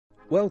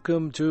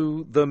Welcome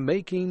to The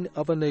Making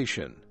of a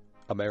Nation,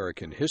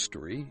 American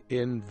History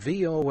in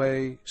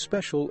VOA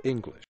Special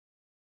English.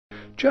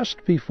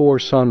 Just before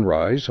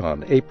sunrise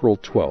on April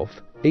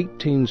 12,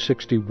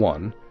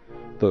 1861,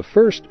 the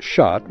first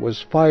shot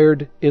was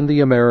fired in the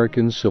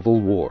American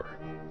Civil War.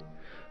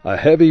 A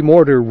heavy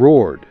mortar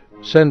roared,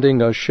 sending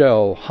a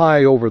shell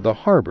high over the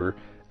harbor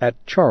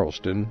at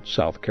Charleston,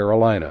 South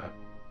Carolina.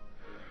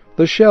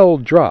 The shell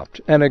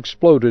dropped and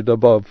exploded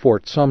above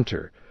Fort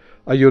Sumter,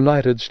 a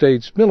United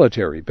States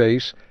military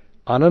base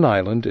on an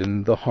island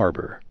in the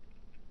harbor.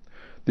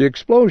 The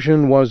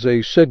explosion was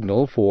a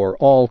signal for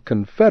all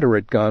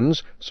Confederate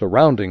guns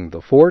surrounding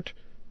the fort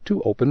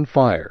to open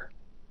fire.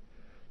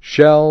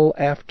 Shell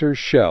after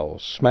shell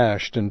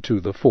smashed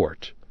into the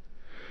fort.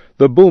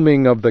 The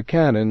booming of the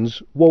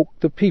cannons woke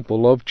the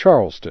people of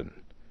Charleston.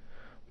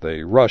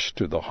 They rushed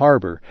to the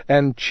harbor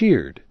and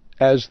cheered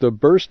as the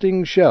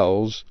bursting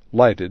shells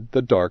lighted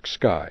the dark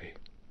sky.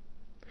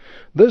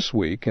 This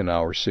week in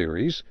our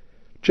series,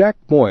 Jack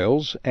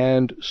Moyles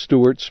and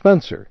Stuart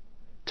Spencer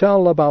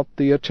tell about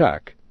the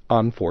attack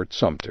on Fort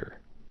Sumter.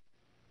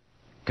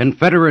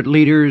 Confederate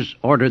leaders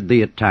ordered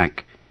the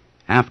attack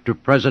after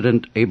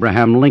President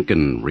Abraham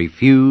Lincoln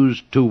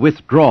refused to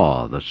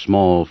withdraw the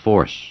small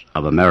force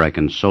of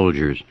American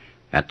soldiers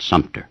at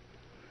Sumter.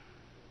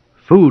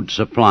 Food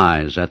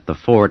supplies at the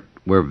fort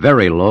were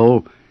very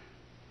low,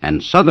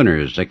 and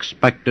Southerners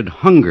expected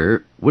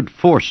hunger would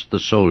force the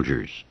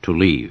soldiers to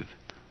leave.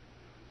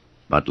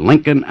 But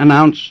Lincoln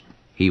announced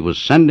he was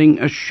sending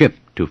a ship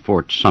to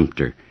Fort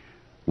Sumter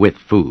with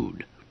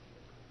food.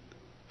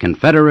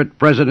 Confederate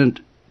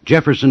President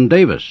Jefferson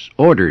Davis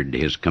ordered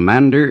his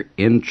commander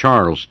in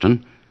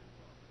Charleston,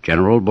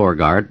 General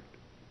Beauregard,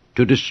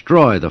 to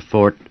destroy the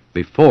fort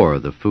before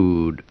the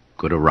food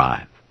could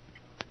arrive.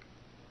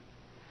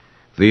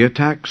 The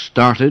attack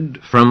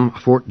started from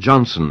Fort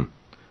Johnson,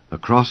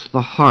 across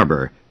the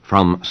harbor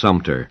from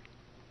Sumter.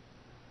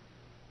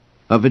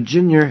 A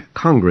Virginia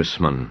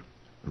congressman,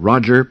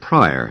 Roger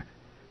Pryor,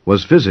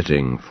 was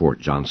visiting Fort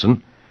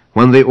Johnson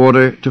when the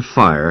order to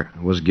fire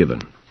was given.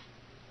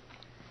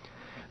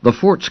 The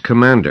fort's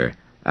commander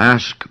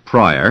asked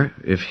Pryor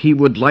if he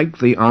would like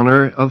the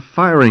honor of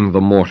firing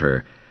the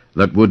mortar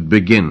that would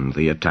begin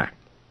the attack.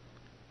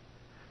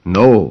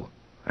 "No,"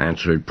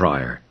 answered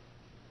Pryor,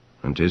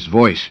 and his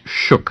voice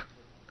shook.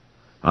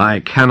 "I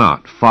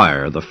cannot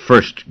fire the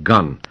first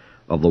gun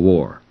of the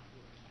war."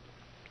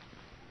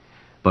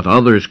 But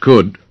others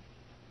could,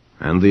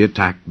 and the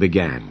attack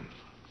began.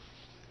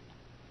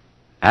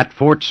 At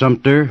Fort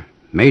Sumter,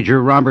 Major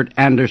Robert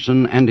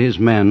Anderson and his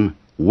men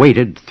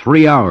waited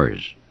 3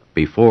 hours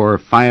before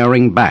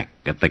firing back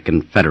at the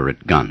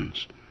Confederate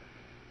guns.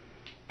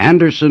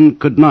 Anderson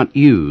could not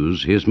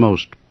use his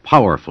most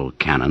powerful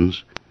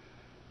cannons.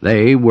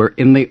 They were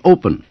in the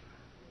open,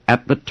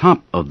 at the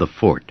top of the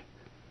fort,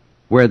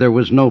 where there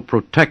was no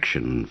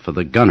protection for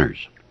the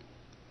gunners.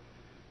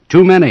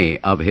 Too many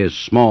of his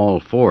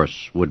small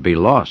force would be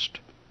lost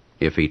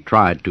if he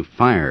tried to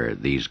fire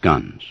these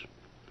guns.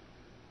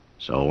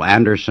 So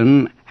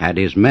Anderson had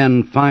his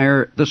men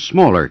fire the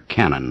smaller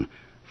cannon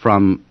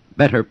from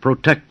better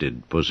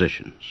protected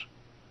positions.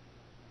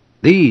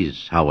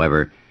 These,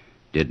 however,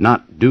 did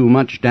not do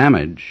much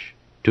damage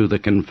to the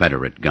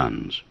Confederate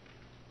guns.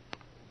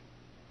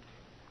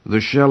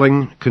 The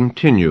shelling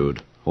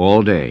continued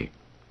all day.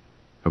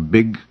 A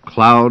big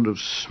cloud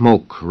of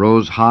smoke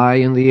rose high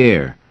in the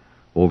air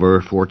over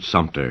Fort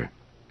Sumter.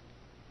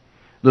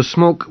 The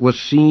smoke was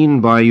seen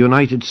by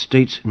United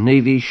States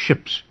Navy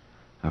ships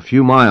a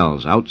few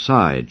miles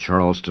outside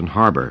Charleston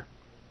harbor.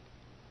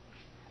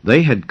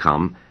 They had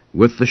come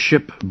with the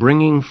ship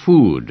bringing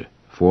food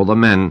for the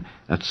men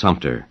at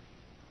Sumter.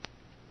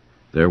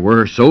 There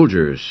were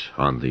soldiers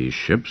on these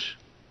ships,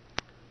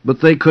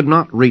 but they could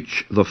not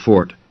reach the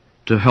fort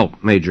to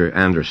help Major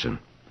Anderson.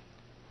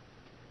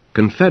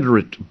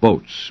 Confederate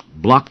boats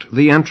blocked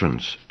the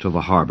entrance to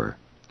the harbor,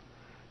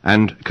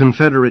 and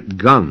Confederate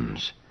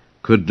guns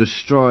could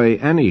destroy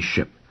any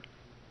ship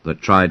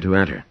that tried to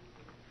enter.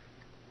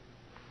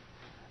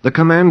 The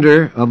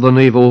commander of the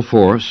naval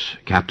force,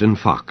 Captain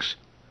Fox,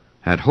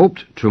 had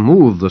hoped to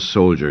move the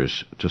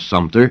soldiers to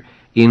Sumter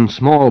in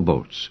small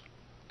boats,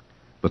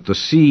 but the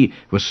sea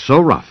was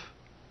so rough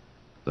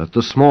that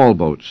the small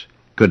boats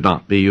could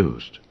not be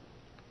used.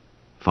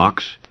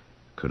 Fox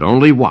could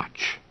only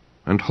watch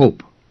and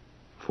hope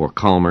for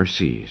calmer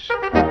seas.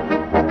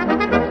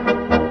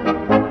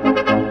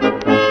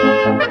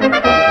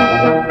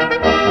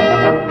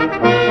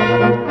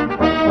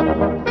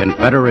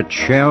 Confederate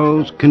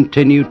shells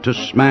continued to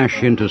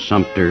smash into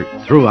Sumter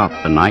throughout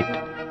the night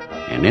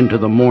and into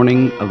the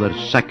morning of the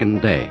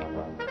second day.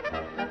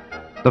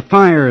 The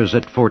fires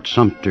at Fort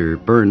Sumter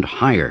burned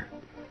higher,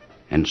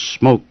 and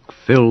smoke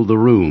filled the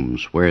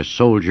rooms where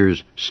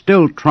soldiers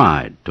still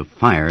tried to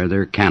fire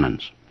their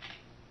cannons.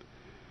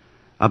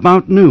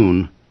 About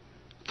noon,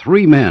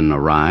 3 men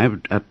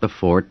arrived at the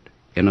fort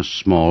in a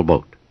small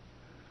boat.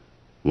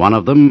 One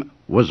of them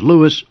was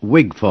Louis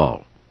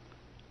Wigfall,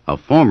 a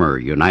former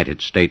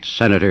United States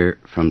Senator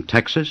from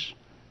Texas,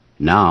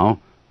 now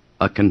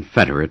a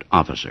Confederate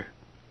officer.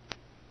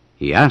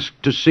 He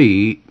asked to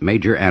see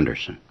Major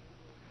Anderson.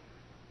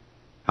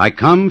 "I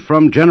come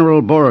from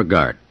General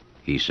Beauregard,"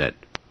 he said.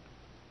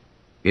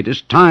 "It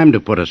is time to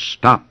put a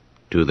stop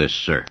to this,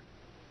 sir.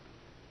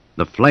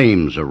 The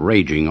flames are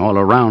raging all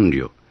around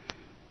you,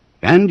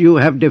 and you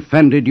have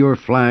defended your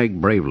flag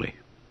bravely."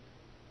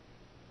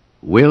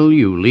 "Will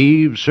you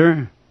leave,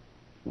 sir?"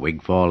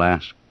 Wigfall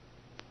asked.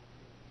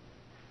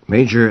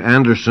 Major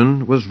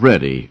Anderson was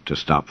ready to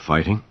stop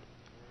fighting.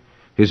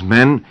 His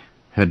men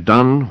had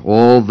done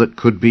all that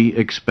could be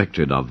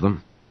expected of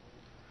them.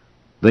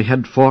 They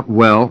had fought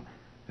well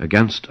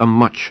against a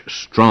much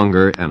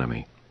stronger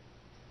enemy.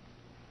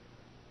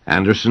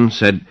 Anderson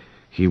said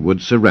he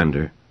would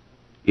surrender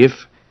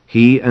if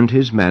he and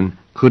his men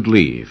could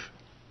leave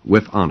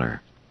with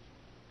honor.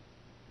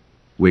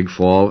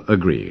 Wigfall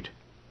agreed.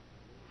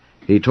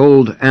 He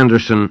told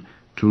Anderson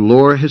to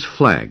lower his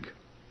flag,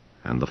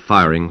 and the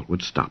firing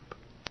would stop.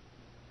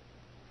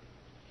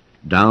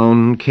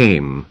 Down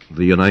came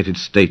the United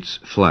States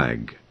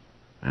flag,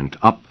 and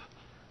up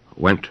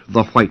went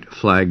the white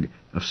flag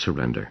of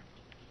surrender.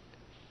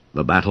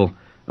 The Battle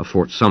of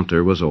Fort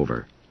Sumter was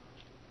over.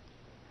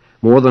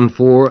 More than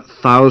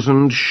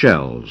 4,000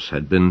 shells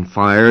had been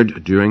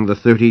fired during the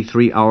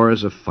 33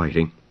 hours of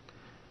fighting,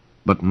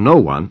 but no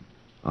one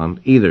on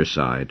either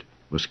side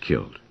was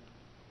killed.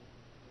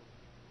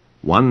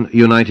 One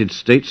United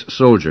States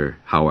soldier,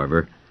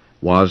 however,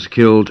 was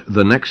killed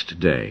the next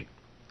day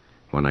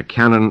when a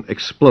cannon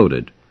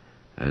exploded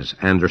as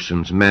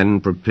Anderson's men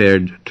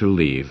prepared to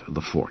leave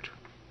the fort.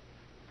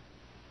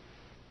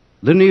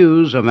 The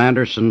news of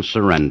Anderson's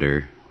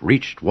surrender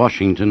reached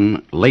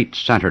Washington late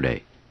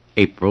Saturday,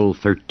 April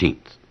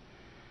 13th.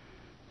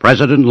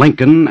 President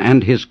Lincoln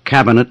and his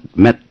cabinet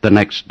met the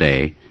next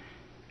day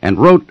and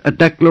wrote a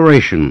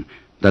declaration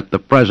that the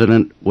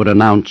president would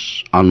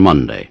announce on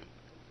Monday.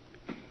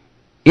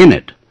 In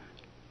it,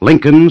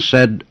 Lincoln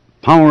said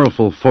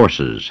powerful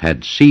forces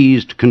had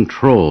seized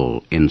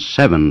control in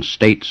 7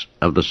 states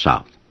of the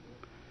South.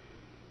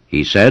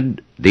 He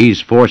said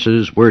these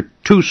forces were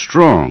too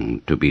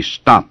strong to be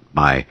stopped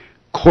by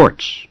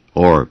courts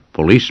or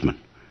policemen.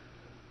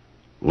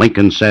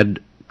 Lincoln said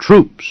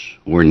troops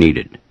were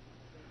needed.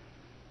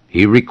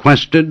 He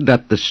requested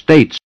that the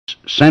states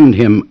send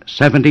him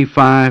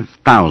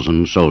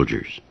 75,000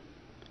 soldiers.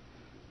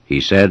 He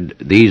said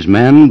these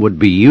men would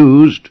be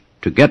used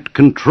to get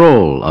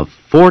control of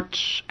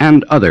forts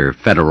and other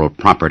federal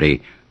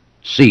property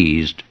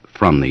seized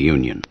from the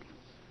Union.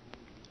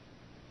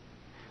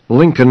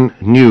 Lincoln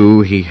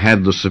knew he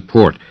had the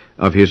support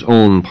of his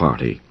own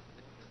party.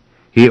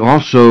 He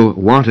also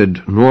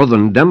wanted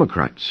Northern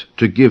Democrats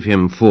to give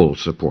him full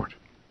support.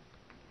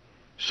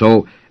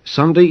 So,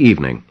 Sunday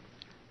evening,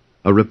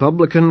 a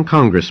Republican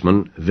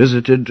congressman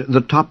visited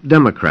the top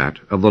Democrat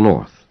of the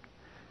North,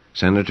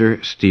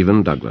 Senator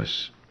Stephen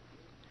Douglas.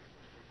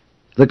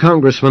 The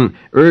congressman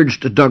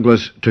urged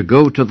Douglas to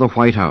go to the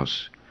White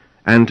House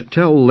and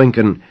tell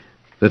Lincoln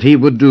that he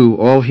would do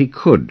all he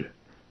could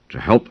to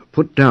help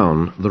put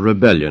down the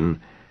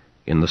rebellion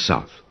in the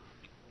South.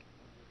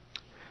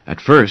 At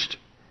first,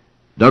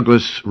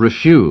 Douglas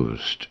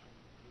refused.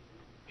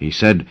 He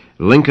said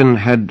Lincoln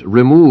had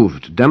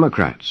removed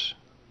Democrats,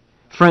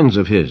 friends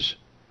of his,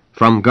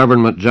 from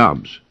government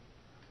jobs,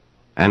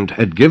 and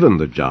had given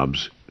the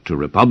jobs to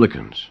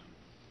Republicans.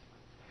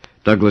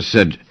 Douglas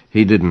said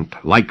he didn't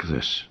like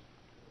this.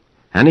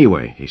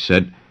 Anyway, he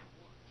said,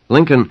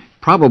 Lincoln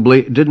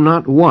probably did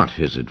not want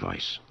his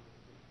advice.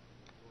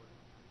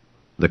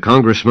 The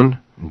congressman,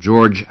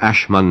 George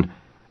Ashmun,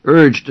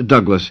 urged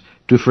Douglas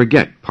to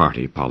forget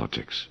party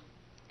politics.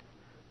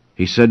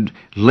 He said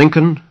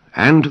Lincoln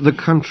and the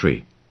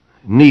country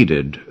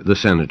needed the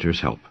senator's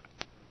help.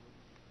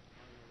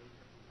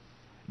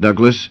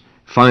 Douglas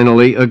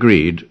finally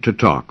agreed to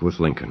talk with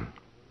Lincoln.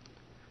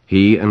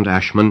 He and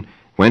Ashmun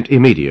went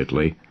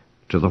immediately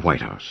to the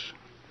White House.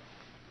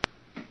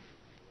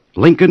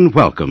 Lincoln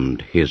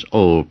welcomed his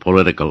old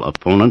political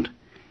opponent.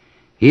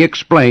 He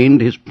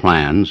explained his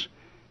plans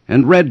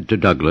and read to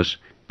Douglas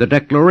the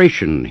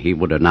declaration he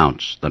would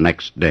announce the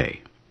next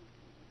day.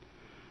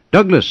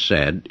 Douglas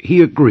said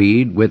he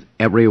agreed with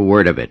every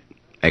word of it,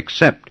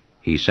 except,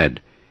 he said,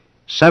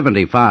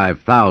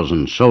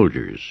 75,000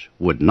 soldiers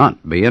would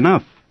not be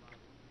enough.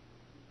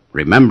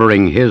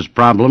 Remembering his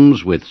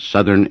problems with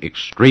Southern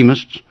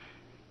extremists,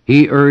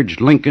 he urged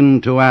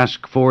Lincoln to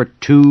ask for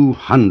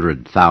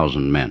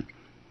 200,000 men.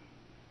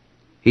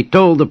 He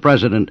told the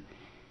president,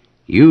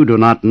 "You do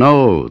not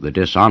know the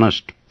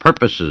dishonest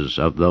purposes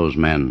of those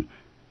men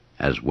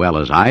as well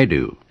as I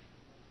do."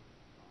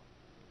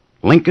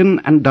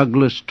 Lincoln and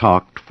Douglas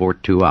talked for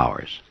 2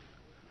 hours.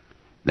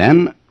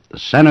 Then the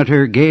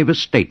senator gave a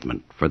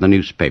statement for the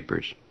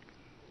newspapers.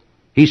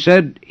 He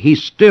said he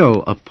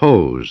still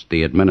opposed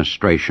the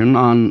administration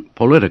on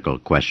political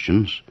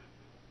questions,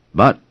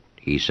 but,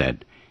 he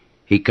said,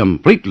 he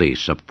completely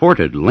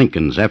supported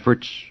Lincoln's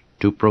efforts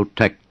to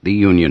protect the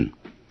Union.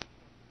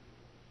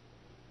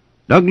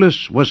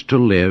 Douglas was to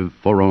live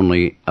for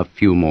only a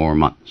few more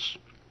months.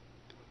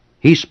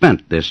 He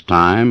spent this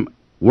time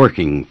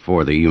working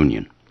for the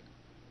Union.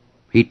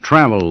 He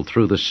traveled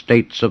through the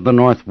states of the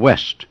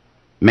Northwest,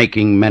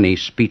 making many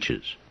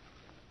speeches.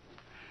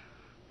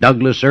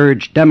 Douglas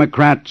urged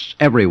Democrats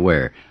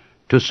everywhere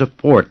to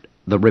support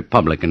the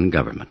Republican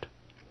government.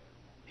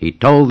 He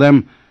told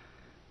them,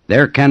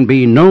 "There can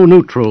be no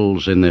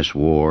neutrals in this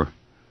war,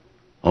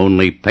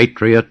 only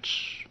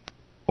patriots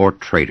or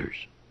traitors."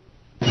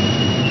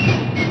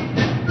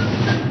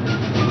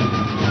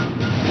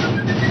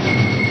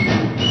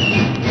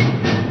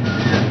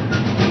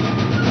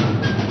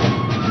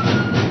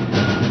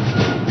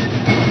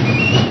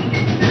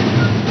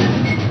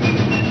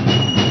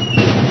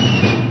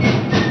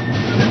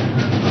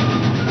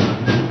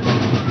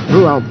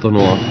 Throughout the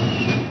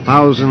North,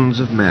 thousands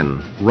of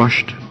men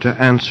rushed to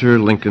answer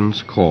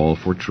Lincoln's call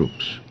for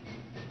troops.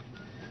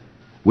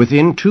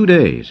 Within 2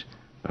 days,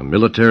 a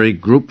military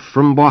group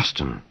from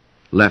Boston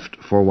left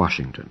for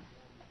Washington.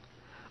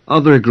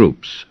 Other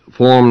groups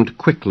formed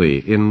quickly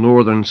in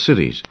northern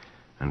cities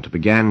and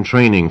began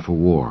training for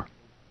war.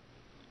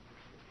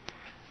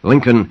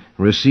 Lincoln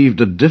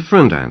received a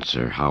different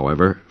answer,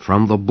 however,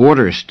 from the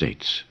border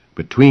states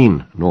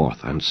between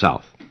North and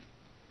South.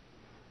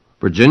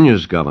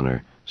 Virginia's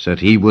governor said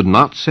he would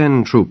not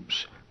send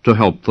troops to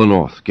help the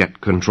North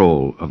get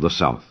control of the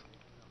South.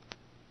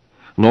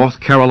 North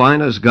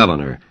Carolina's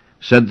governor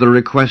said the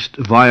request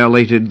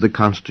violated the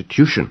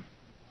Constitution.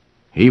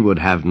 He would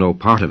have no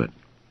part of it.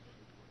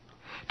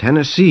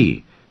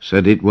 Tennessee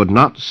said it would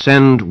not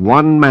send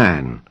one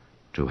man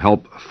to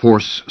help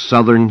force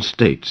southern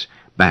states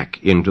back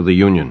into the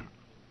Union.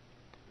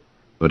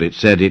 But it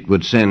said it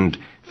would send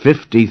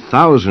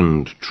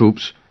 50,000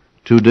 troops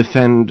to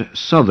defend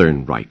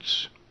southern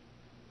rights.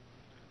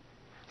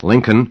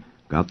 Lincoln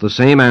got the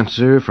same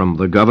answer from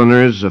the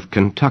governors of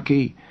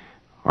Kentucky,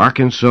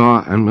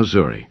 Arkansas, and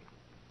Missouri.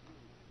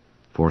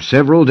 For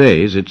several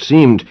days it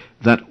seemed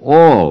that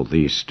all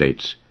these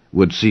states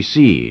would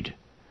secede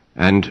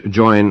and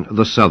join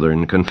the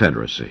Southern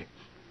Confederacy.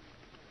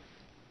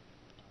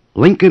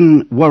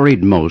 Lincoln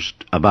worried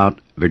most about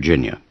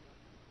Virginia,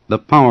 the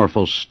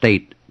powerful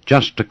state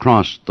just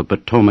across the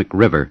Potomac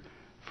River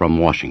from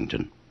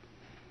Washington.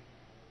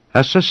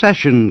 A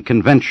secession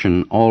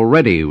convention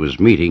already was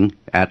meeting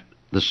at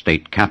the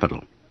state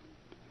capitol.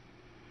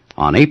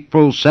 On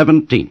April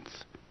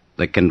 17th,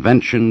 the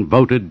convention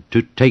voted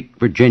to take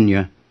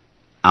Virginia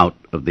out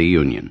of the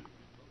Union.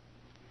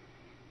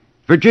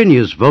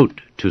 Virginia's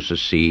vote to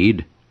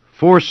secede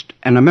forced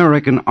an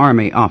American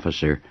Army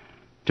officer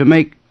to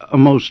make a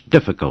most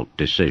difficult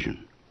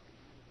decision.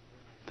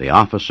 The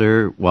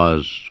officer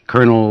was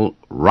Colonel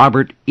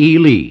Robert E.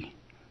 Lee,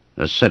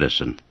 a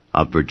citizen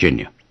of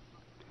Virginia.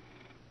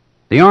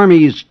 The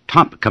Army's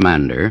top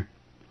commander,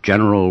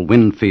 General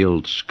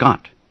Winfield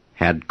Scott,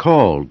 had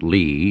called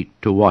Lee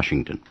to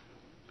Washington.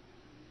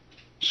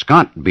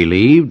 Scott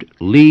believed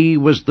Lee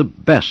was the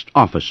best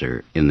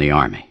officer in the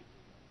Army.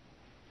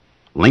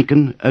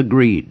 Lincoln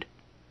agreed.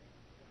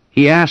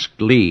 He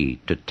asked Lee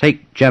to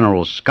take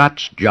General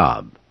Scott's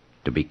job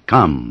to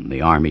become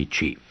the Army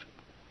chief.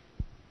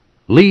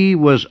 Lee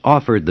was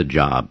offered the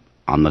job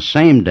on the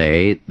same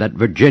day that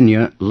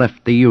Virginia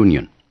left the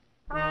Union.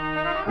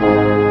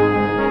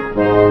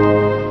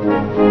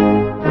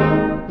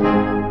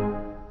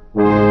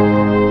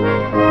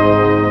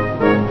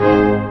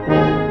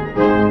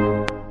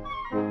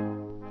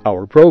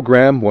 Our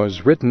program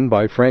was written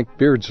by Frank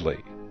Beardsley.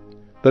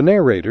 The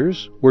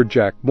narrators were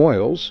Jack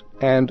Moyles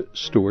and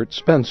Stuart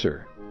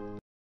Spencer.